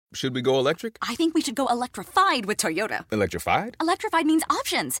Should we go electric? I think we should go electrified with Toyota. Electrified? Electrified means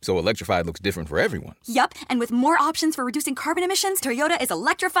options. So electrified looks different for everyone. Yup, and with more options for reducing carbon emissions, Toyota is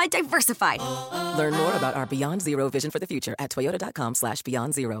electrified diversified. Learn more about our Beyond Zero vision for the future at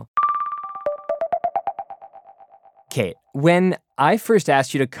toyota.com/Beyond Zero. Kate, when I first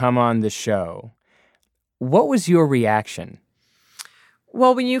asked you to come on the show, what was your reaction?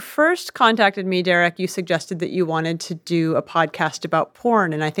 Well, when you first contacted me, Derek, you suggested that you wanted to do a podcast about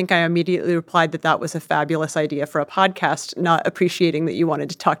porn. And I think I immediately replied that that was a fabulous idea for a podcast, not appreciating that you wanted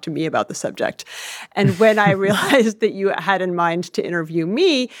to talk to me about the subject. And when I realized that you had in mind to interview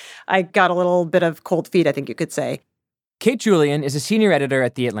me, I got a little bit of cold feet, I think you could say. Kate Julian is a senior editor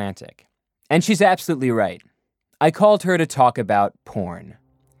at The Atlantic. And she's absolutely right. I called her to talk about porn.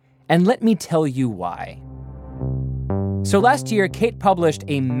 And let me tell you why. So last year, Kate published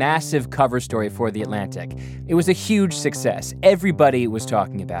a massive cover story for The Atlantic. It was a huge success. Everybody was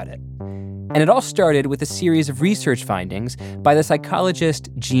talking about it. And it all started with a series of research findings by the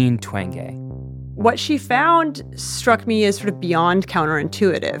psychologist Jean Twenge. What she found struck me as sort of beyond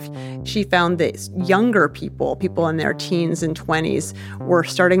counterintuitive. She found that younger people in their teens and 20s, were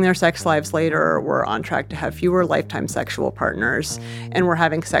starting their sex lives later, were on track to have fewer lifetime sexual partners, and were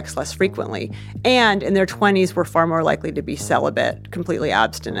having sex less frequently. And in their 20s were far more likely to be celibate, completely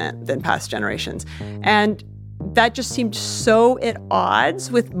abstinent than past generations. And that just seemed so at odds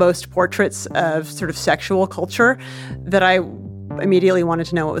with most portraits of sort of sexual culture that I immediately wanted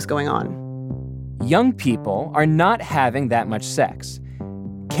to know what was going on. Young people are not having that much sex.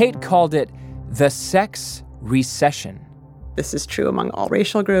 Kate called it the sex recession. This is true among all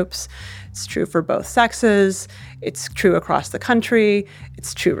racial groups. It's true for both sexes. It's true across the country.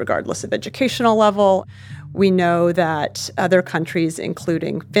 It's true regardless of educational level. We know that other countries,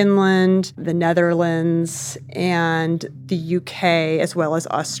 including Finland, the Netherlands, and the UK, as well as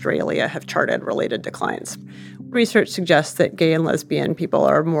Australia, have charted related declines. Research suggests that gay and lesbian people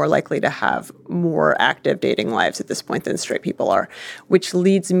are more likely to have more active dating lives at this point than straight people are, which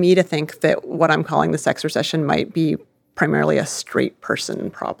leads me to think that what I'm calling the sex recession might be primarily a straight person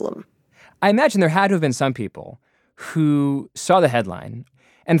problem. I imagine there had to have been some people who saw the headline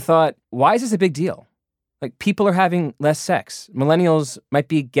and thought, why is this a big deal? Like, people are having less sex. Millennials might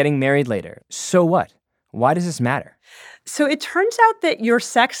be getting married later. So what? Why does this matter? So it turns out that your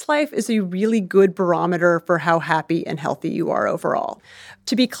sex life is a really good barometer for how happy and healthy you are overall.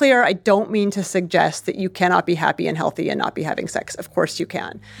 To be clear, I don't mean to suggest that you cannot be happy and healthy and not be having sex. Of course you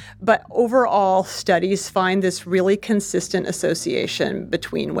can. But overall, studies find this really consistent association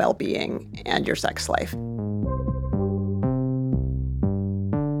between well-being and your sex life.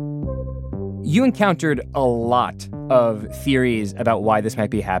 You encountered a lot of theories about why this might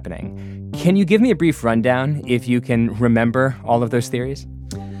be happening. Can you give me a brief rundown, if you can remember all of those theories?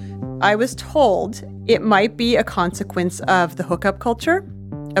 I was told it might be a consequence of the hookup culture,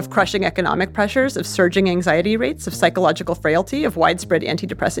 of crushing economic pressures, of surging anxiety rates, of psychological frailty, of widespread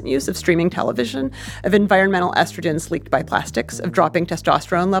antidepressant use, of streaming television, of environmental estrogens leaked by plastics, of dropping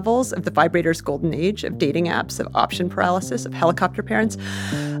testosterone levels, of the vibrator's golden age, of dating apps, of option paralysis, of helicopter parents,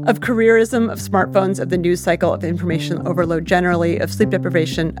 of careerism, of smartphones, of the news cycle, of information overload generally, of sleep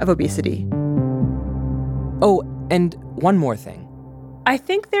deprivation, of obesity. Oh, and one more thing. I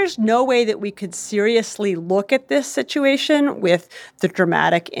think there's no way that we could seriously look at this situation with the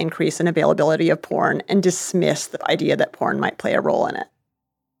dramatic increase in availability of porn and dismiss the idea that porn might play a role in it.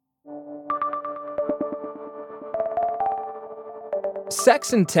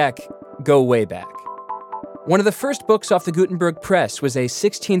 Sex and tech go way back. One of the first books off the Gutenberg Press was a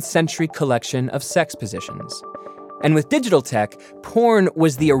 16th century collection of sex positions. And with digital tech, porn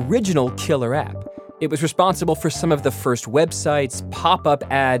was the original killer app. It was responsible for some of the first websites, pop-up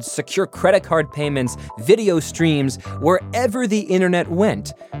ads, secure credit card payments, video streams. Wherever the internet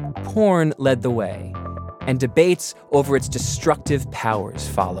went, porn led the way. And debates over its destructive powers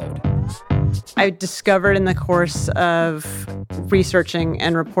followed. I discovered in the course of researching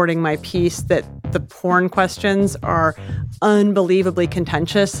and reporting my piece that the porn questions are unbelievably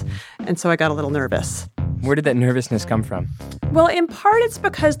contentious, and so I got a little nervous. Where did that nervousness come from? Well, in part, it's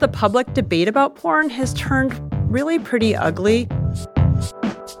because the public debate about porn has turned really pretty ugly.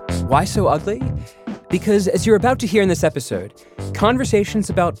 Why so ugly? Because as you're about to hear in this episode, conversations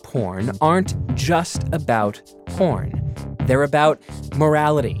about porn aren't just about porn. They're about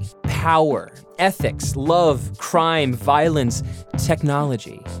morality, power, ethics, love, crime, violence,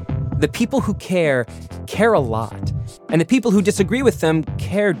 technology. The people who care a lot, and the people who disagree with them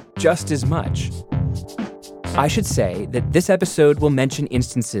care just as much. I should say that this episode will mention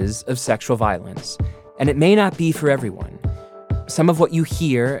instances of sexual violence, and it may not be for everyone. some of what you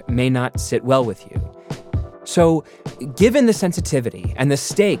hear may not sit well with you. So, given the sensitivity and the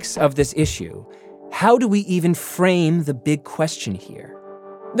stakes of this issue, how do we even frame the big question here?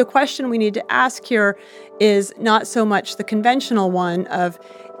 The question we need to ask here is not so much the conventional one of,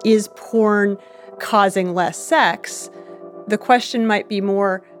 is porn causing less sex? The question might be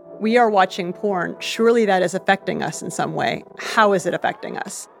more, we are watching porn. Surely that is affecting us in some way. How is it affecting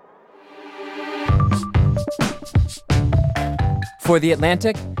us? For The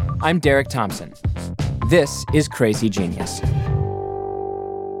Atlantic, I'm Derek Thompson. This is Crazy Genius.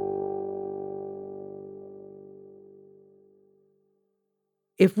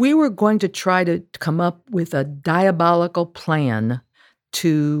 If we were going to try to come up with a diabolical plan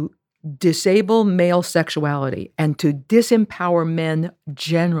to disable male sexuality and to disempower men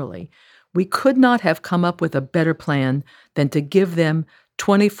generally, we could not have come up with a better plan than to give them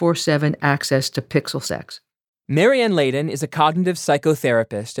 24/7 access to pixel sex. Marianne Layden is a cognitive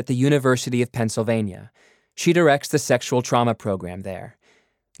psychotherapist at the University of Pennsylvania. She directs the sexual trauma program there.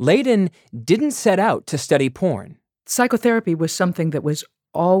 Layden didn't set out to study porn. Psychotherapy was something that was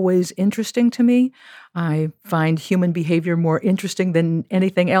always interesting to me. I find human behavior more interesting than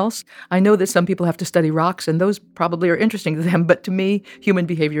anything else. I know that some people have to study rocks, and those probably are interesting to them, but to me, human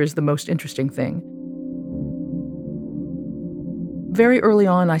behavior is the most interesting thing. Very early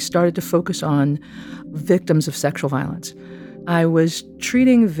on, I started to focus on victims of sexual violence. I was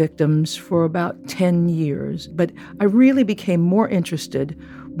treating victims for about 10 years, but I really became more interested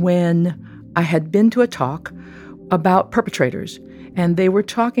when I had been to a talk about perpetrators. And they were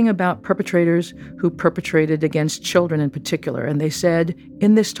talking about perpetrators who perpetrated against children in particular. And they said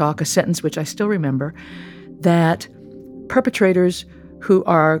in this talk, a sentence which I still remember, that perpetrators who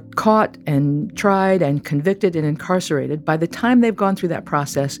are caught and tried and convicted and incarcerated, by the time they've gone through that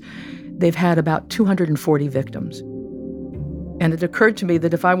process, they've had about 240 victims. And it occurred to me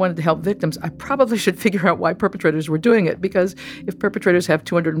that if I wanted to help victims, I probably should figure out why perpetrators were doing it, because if perpetrators have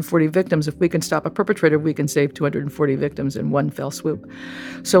 240 victims, if we can stop a perpetrator, we can save 240 victims in one fell swoop.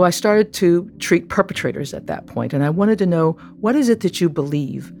 So I started to treat perpetrators at that point, and I wanted to know, what is it that you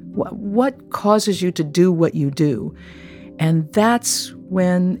believe? What causes you to do what you do? And that's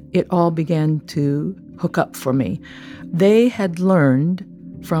when it all began to hook up for me. They had learned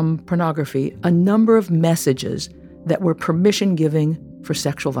from pornography a number of messages that were permission-giving for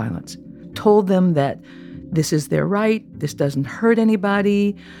sexual violence. Told them that this is their right, this doesn't hurt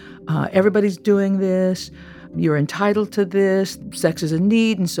anybody, everybody's doing this, you're entitled to this, sex is a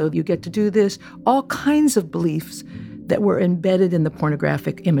need, and so you get to do this. All kinds of beliefs that were embedded in the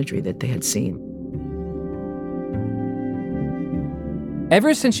pornographic imagery that they had seen.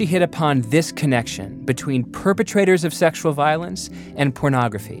 Ever since she hit upon this connection between perpetrators of sexual violence and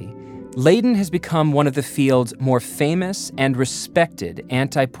pornography, Layden has become one of the field's more famous and respected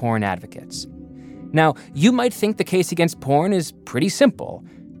anti-porn advocates. Now, you might think the case against porn is pretty simple.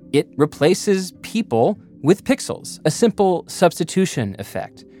 It replaces people with pixels, a simple substitution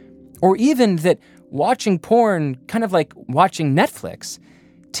effect. Or even that watching porn, kind of like watching Netflix,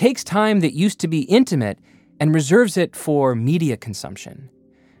 takes time that used to be intimate and reserves it for media consumption.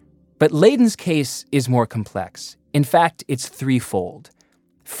 But Layden's case is more complex. In fact, it's threefold.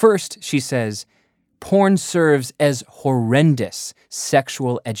 First, she says, porn serves as horrendous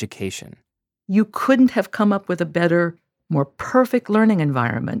sexual education. You couldn't have come up with a better, more perfect learning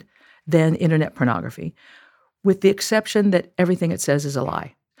environment than internet pornography, with the exception that everything it says is a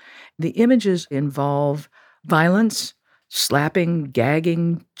lie. The images involve violence, slapping,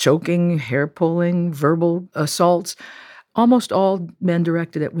 gagging, choking, hair pulling, verbal assaults, almost all men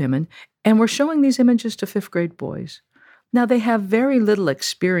directed at women. And we're showing these images to fifth-grade boys. Now, they have very little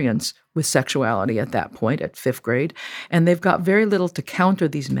experience with sexuality at that point, at fifth grade, and they've got very little to counter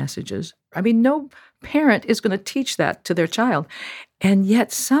these messages. I mean, no parent is going to teach that to their child. And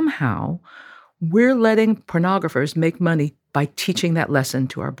yet, somehow, we're letting pornographers make money by teaching that lesson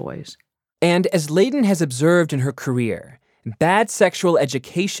to our boys. And as Layden has observed in her career, bad sexual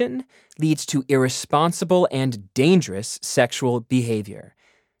education leads to irresponsible and dangerous sexual behavior.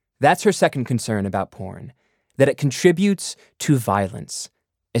 That's her second concern about porn, that it contributes to violence,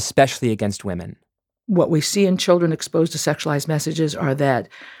 especially against women. What we see in children exposed to sexualized messages are that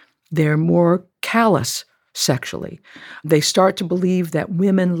they're more callous sexually. They start to believe that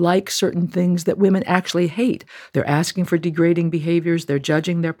women like certain things that women actually hate. They're asking for degrading behaviors. They're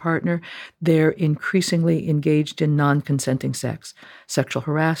judging their partner. They're increasingly engaged in non-consenting sex, sexual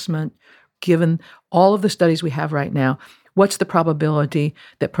harassment. Given all of the studies we have right now, what's the probability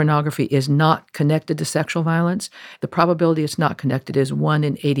that pornography is not connected to sexual violence? The probability it's not connected is 1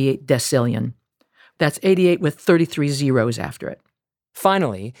 in 88 decillion. That's 88 with 33 zeros after it.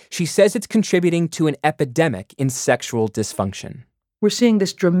 Finally, she says it's contributing to an epidemic in sexual dysfunction. We're seeing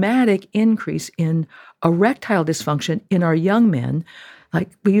this dramatic increase in erectile dysfunction in our young men.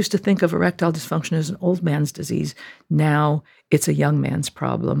 Like, we used to think of erectile dysfunction as an old man's disease. Now it's a young man's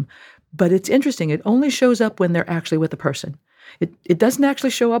problem. But it's interesting. It only shows up when they're actually with a person. It doesn't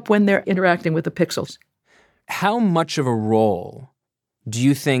actually show up when they're interacting with the pixels. How much of a role do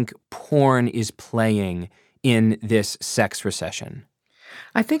you think porn is playing in this sex recession?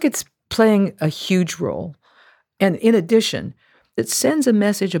 I think it's playing a huge role. And in addition, it sends a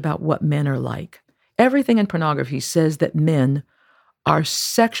message about what men are like. Everything in pornography says that men are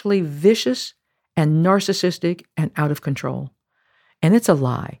sexually vicious and narcissistic and out of control. And it's a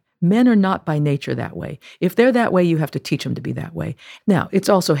lie. Men are not by nature that way. If they're that way, you have to teach them to be that way. Now, it's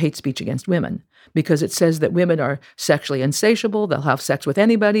also hate speech against women because it says that women are sexually insatiable. They'll have sex with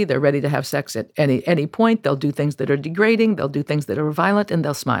anybody. They're ready to have sex at any point. They'll do things that are degrading. They'll do things that are violent, and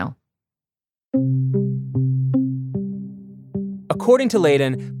they'll smile. According to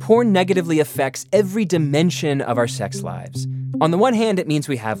Layden, porn negatively affects every dimension of our sex lives. On the one hand, it means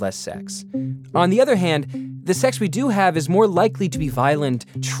we have less sex. On the other hand, the sex we do have is more likely to be violent,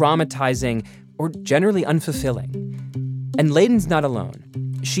 traumatizing, or generally unfulfilling. And Layden's not alone.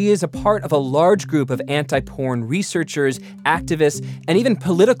 She is a part of a large group of anti-porn researchers, activists, and even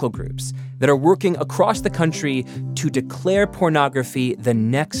political groups that are working across the country to declare pornography the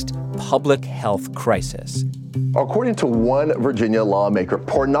next public health crisis. According to one Virginia lawmaker,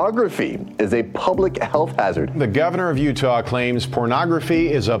 pornography is a public health hazard. The governor of Utah claims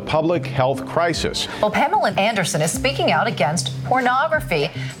pornography is a public health crisis. Well, Pamela Anderson is speaking out against pornography.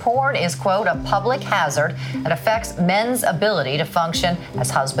 Porn is, quote, a public hazard that affects men's ability to function as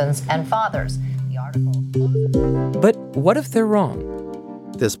husbands and fathers. The article. But what if they're wrong?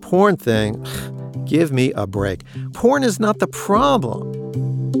 This porn thing, give me a break. Porn is not the problem.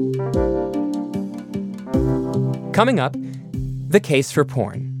 Coming up, the case for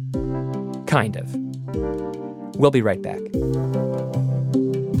porn. Kind of. We'll be right back.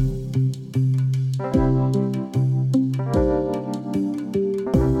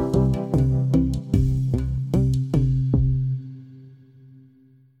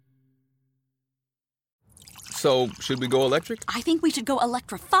 So, should we go electric? I think we should go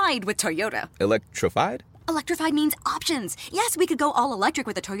electrified with Toyota. Electrified? Electrified means options. Yes, we could go all electric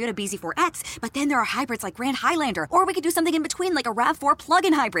with the Toyota BZ4X, but then there are hybrids like Grand Highlander, or we could do something in between like a RAV4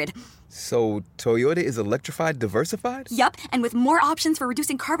 plug-in hybrid. So, Toyota is electrified diversified? Yup, and with more options for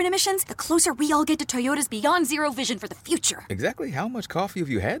reducing carbon emissions, the closer we all get to Toyota's Beyond Zero vision for the future. Exactly how much coffee have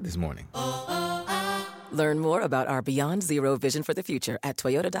you had this morning? Learn more about our Beyond Zero vision for the future at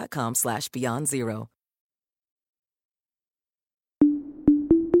toyota.com/Beyond Zero.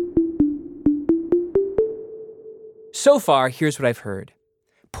 So far, here's what I've heard.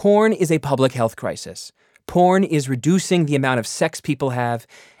 Porn is a public health crisis. Porn is reducing the amount of sex people have,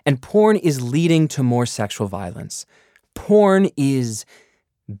 and porn is leading to more sexual violence. Porn is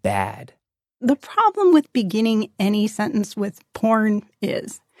bad. The problem with beginning any sentence with porn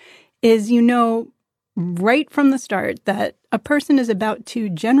is you know right from the start that a person is about to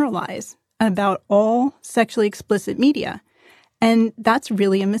generalize about all sexually explicit media, and that's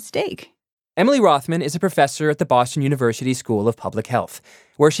really a mistake. Emily Rothman is a professor at the Boston University School of Public Health,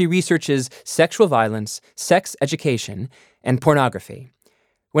 where she researches sexual violence, sex education, and pornography.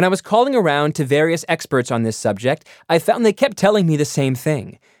 When I was calling around to various experts on this subject, I found they kept telling me the same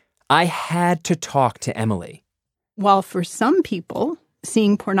thing. I had to talk to Emily. While for some people,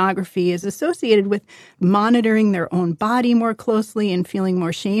 seeing pornography is associated with monitoring their own body more closely and feeling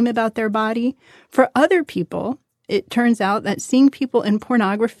more shame about their body, for other people, it turns out that seeing people in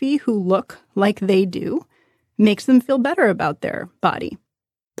pornography who look like they do makes them feel better about their body.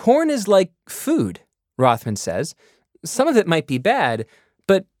 Porn is like food, Rothman says. Some of it might be bad,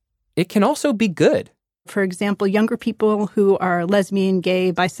 but it can also be good. For example, younger people who are lesbian,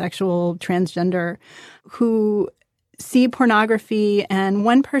 gay, bisexual, transgender, who see pornography. And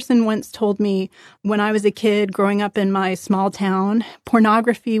one person once told me, when I was a kid growing up in my small town,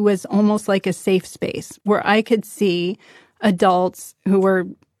 pornography was almost like a safe space where I could see adults who were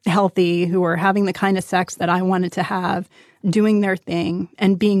healthy, who were having the kind of sex that I wanted to have, doing their thing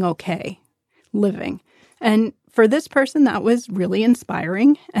and being okay, living. And for this person, that was really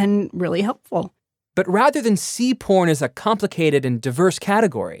inspiring and really helpful. But rather than see porn as a complicated and diverse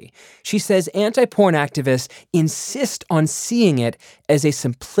category, she says anti-porn activists insist on seeing it as a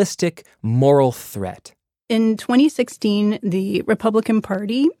simplistic moral threat. In 2016, the Republican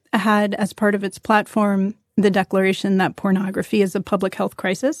Party had, as part of its platform, the declaration that pornography is a public health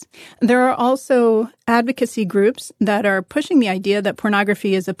crisis. There are also advocacy groups that are pushing the idea that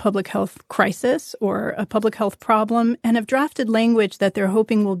pornography is a public health crisis or a public health problem and have drafted language that they're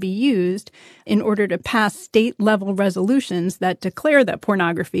hoping will be used in order to pass state-level resolutions that declare that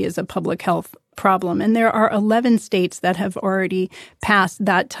pornography is a public health problem. And there are 11 states that have already passed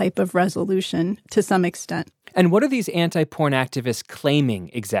that type of resolution to some extent. And what are these anti-porn activists claiming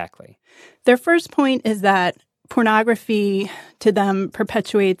exactly? Their first point is that pornography to them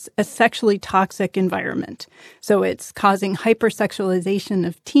perpetuates a sexually toxic environment. So it's causing hypersexualization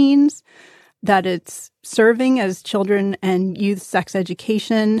of teens, that it's serving as children and youth sex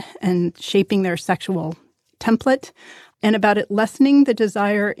education and shaping their sexual template, and about it lessening the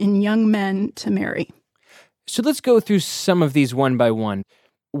desire in young men to marry. So let's go through some of these one by one.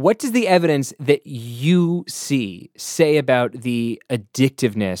 What does the evidence that you see say about the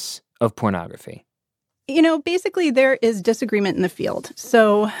addictiveness of pornography? Basically there is disagreement in the field.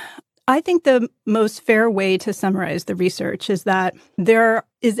 So I think the most fair way to summarize the research is that there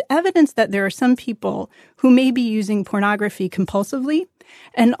is evidence that there are some people who may be using pornography compulsively,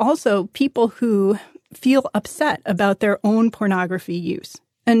 and also people who feel upset about their own pornography use.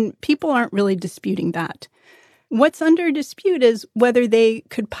 And people aren't really disputing that. What's under dispute is whether they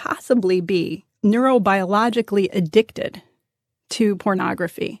could possibly be neurobiologically addicted to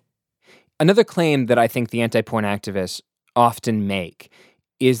pornography. Another claim that I think the anti-porn activists often make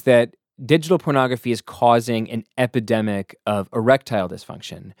is that digital pornography is causing an epidemic of erectile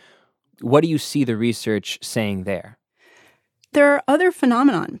dysfunction. What do you see the research saying there? There are other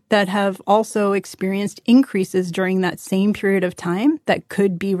phenomena that have also experienced increases during that same period of time that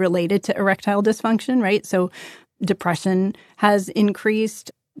could be related to erectile dysfunction, right? So depression has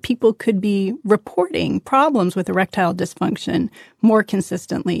increased. People could be reporting problems with erectile dysfunction more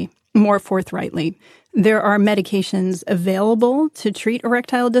consistently, more forthrightly. There are medications available to treat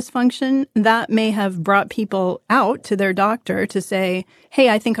erectile dysfunction that may have brought people out to their doctor to say, hey,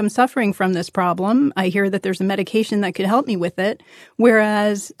 I think I'm suffering from this problem. I hear that there's a medication that could help me with it.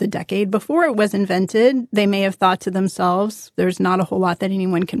 Whereas the decade before it was invented, they may have thought to themselves, there's not a whole lot that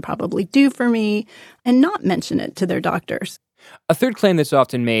anyone can probably do for me, and not mention it to their doctors. A third claim that's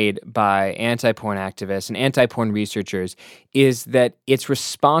often made by anti-porn activists and anti-porn researchers is that it's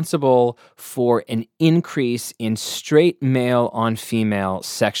responsible for an increase in straight male-on-female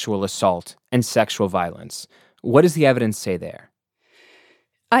sexual assault and sexual violence. What does the evidence say there?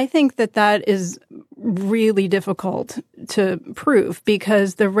 I think that is really difficult to prove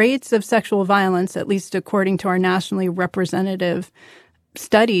because the rates of sexual violence, at least according to our nationally representative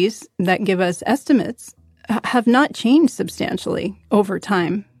studies that give us estimates, have not changed substantially over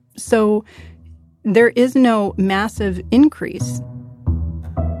time. So there is no massive increase.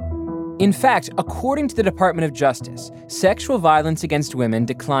 In fact, according to the Department of Justice, sexual violence against women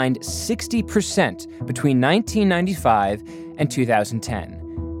declined 60% between 1995 and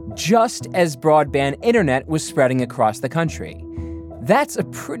 2010, just as broadband internet was spreading across the country. That's a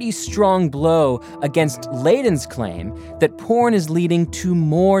pretty strong blow against Layden's claim that porn is leading to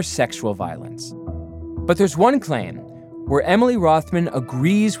more sexual violence. But there's one claim where Emily Rothman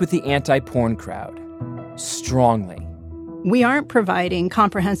agrees with the anti-porn crowd strongly. We aren't providing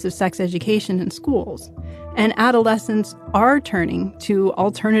comprehensive sex education in schools, and adolescents are turning to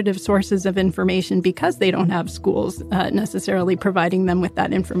alternative sources of information because they don't have schools necessarily providing them with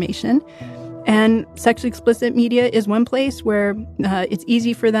that information. And sexually explicit media is one place where it's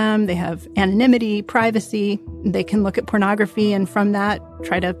easy for them. They have anonymity, privacy. They can look at pornography and from that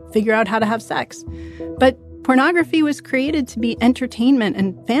try to figure out how to have sex. But pornography was created to be entertainment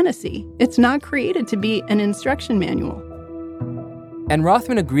and fantasy. It's not created to be an instruction manual. And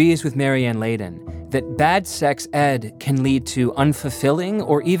Rothman agrees with Marianne Layden that bad sex ed can lead to unfulfilling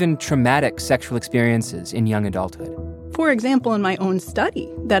or even traumatic sexual experiences in young adulthood. For example, in my own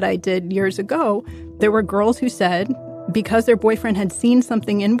study that I did years ago, there were girls who said because their boyfriend had seen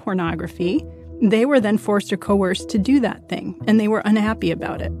something in pornography, they were then forced or coerced to do that thing, and they were unhappy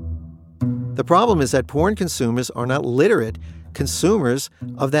about it. The problem is that porn consumers are not literate consumers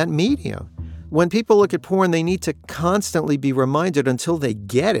of that medium. When people look at porn, they need to constantly be reminded until they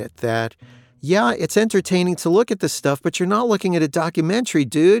get it that, yeah, it's entertaining to look at this stuff, but you're not looking at a documentary,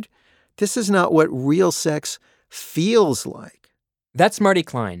 dude. This is not what real sex feels like. That's Marty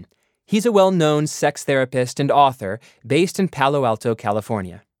Klein. He's a well-known sex therapist and author based in Palo Alto,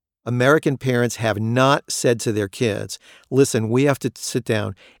 California. American parents have not said to their kids, listen, we have to sit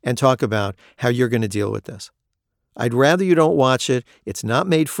down and talk about how you're going to deal with this. I'd rather you don't watch it. It's not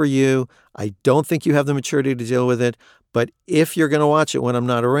made for you. I don't think you have the maturity to deal with it. But if you're going to watch it when I'm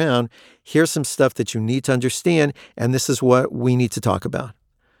not around, here's some stuff that you need to understand, and this is what we need to talk about.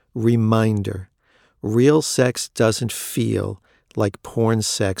 Reminder: real sex doesn't feel like porn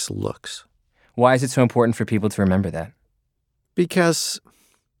sex looks. Why is it so important for people to remember that? Because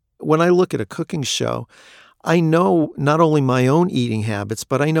when I look at a cooking show, I know not only my own eating habits,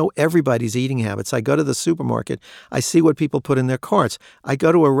 but I know everybody's eating habits. I go to the supermarket, I see what people put in their carts. I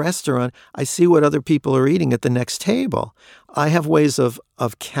go to a restaurant, I see what other people are eating at the next table. I have ways of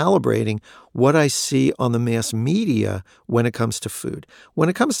calibrating what I see on the mass media when it comes to food. When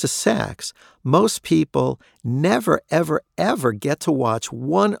it comes to sex, most people never, ever, ever get to watch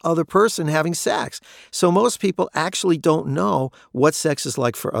one other person having sex. So most people actually don't know what sex is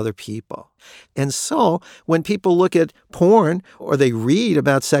like for other people. And so when people look at porn or they read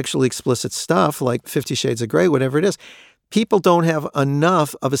about sexually explicit stuff like 50 Shades of Grey, whatever it is, people don't have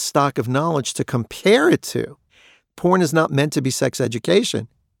enough of a stock of knowledge to compare it to. Porn is not meant to be sex education.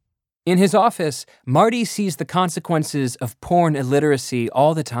 In his office, Marty sees the consequences of porn illiteracy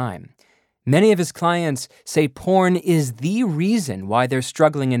all the time. Many of his clients say porn is the reason why they're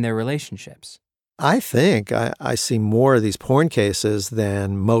struggling in their relationships. I think I see more of these porn cases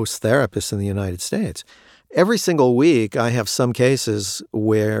than most therapists in the United States. Every single week, I have some cases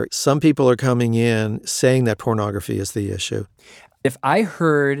where some people are coming in saying that pornography is the issue. If I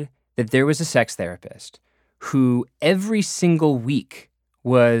heard that there was a sex therapist who every single week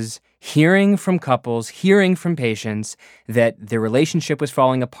was hearing from couples, hearing from patients that their relationship was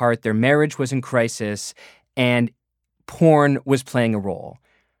falling apart, their marriage was in crisis, and porn was playing a role,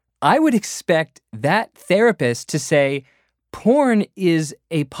 I would expect that therapist to say, porn is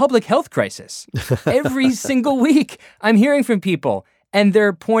a public health crisis. Every single week, I'm hearing from people, and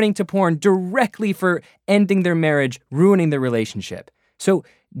they're pointing to porn directly for ending their marriage, ruining their relationship. So,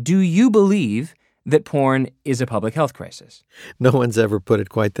 do you believe that porn is a public health crisis? No one's ever put it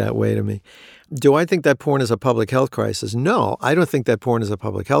quite that way to me. Do I think that porn is a public health crisis? No, I don't think that porn is a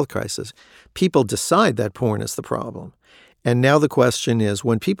public health crisis. People decide that porn is the problem. And now the question is,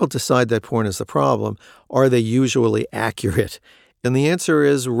 when people decide that porn is the problem, are they usually accurate? And the answer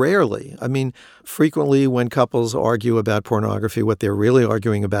is rarely. I mean, frequently when couples argue about pornography, what they're really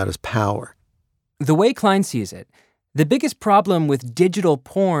arguing about is power. The way Klein sees it, the biggest problem with digital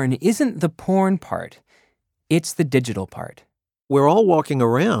porn isn't the porn part. It's the digital part. We're all walking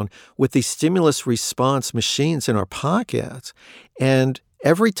around with these stimulus response machines in our pockets, and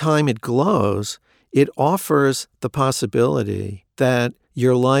every time it glows, it offers the possibility that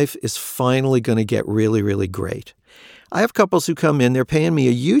your life is finally going to get really, really great. I have couples who come in, they're paying me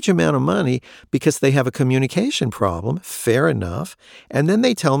a huge amount of money because they have a communication problem, fair enough, and then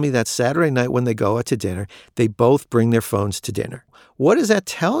they tell me that Saturday night when they go out to dinner, they both bring their phones to dinner. What does that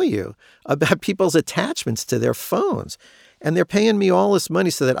tell you about people's attachments to their phones? And they're paying me all this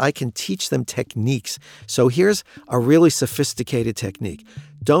money so that I can teach them techniques. So here's a really sophisticated technique.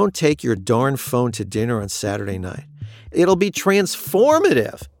 Don't take your darn phone to dinner on Saturday night. It'll be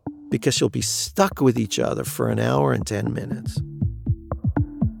transformative because you'll be stuck with each other for an hour and 10 minutes.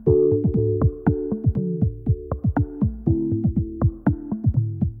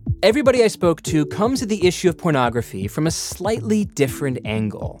 Everybody I spoke to comes at the issue of pornography from a slightly different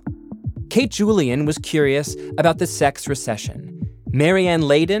angle. Kate Julian was curious about the sex recession. Marianne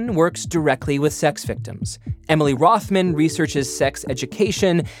Layden works directly with sex victims. Emily Rothman researches sex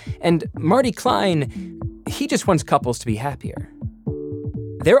education. And Marty Klein, he just wants couples to be happier.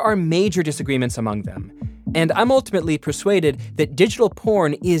 There are major disagreements among them. And I'm ultimately persuaded that digital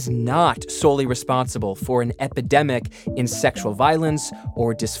porn is not solely responsible for an epidemic in sexual violence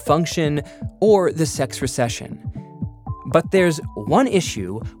or dysfunction or the sex recession. But there's one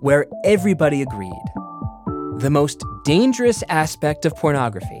issue where everybody agreed. The most dangerous aspect of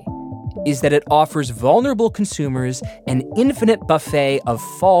pornography is that it offers vulnerable consumers an infinite buffet of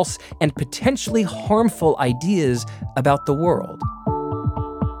false and potentially harmful ideas about the world.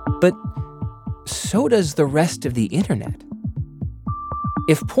 But so does the rest of the internet.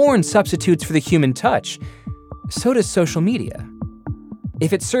 If porn substitutes for the human touch, so does social media.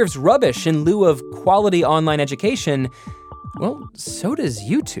 If it serves rubbish in lieu of quality online education, well, so does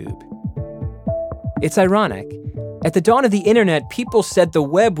YouTube. It's ironic. At the dawn of the internet, people said the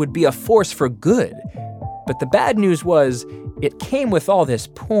web would be a force for good. But the bad news was, it came with all this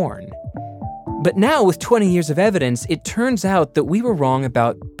porn. But now, with 20 years of evidence, it turns out that we were wrong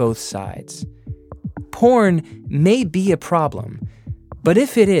about both sides. Porn may be a problem, but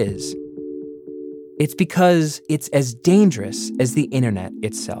if it is, it's because it's as dangerous as the internet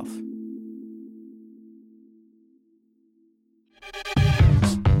itself.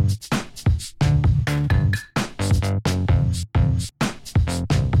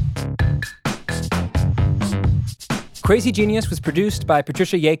 Crazy Genius was produced by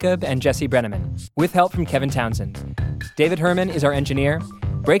Patricia Jacob and Jesse Brenneman, with help from Kevin Townsend. David Herman is our engineer.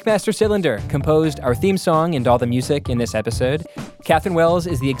 Breakmaster Cylinder composed our theme song and all the music in this episode. Catherine Wells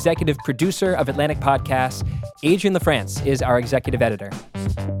is the executive producer of Atlantic Podcasts. Adrian LaFrance is our executive editor.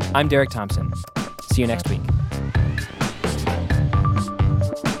 I'm Derek Thompson. See you next week.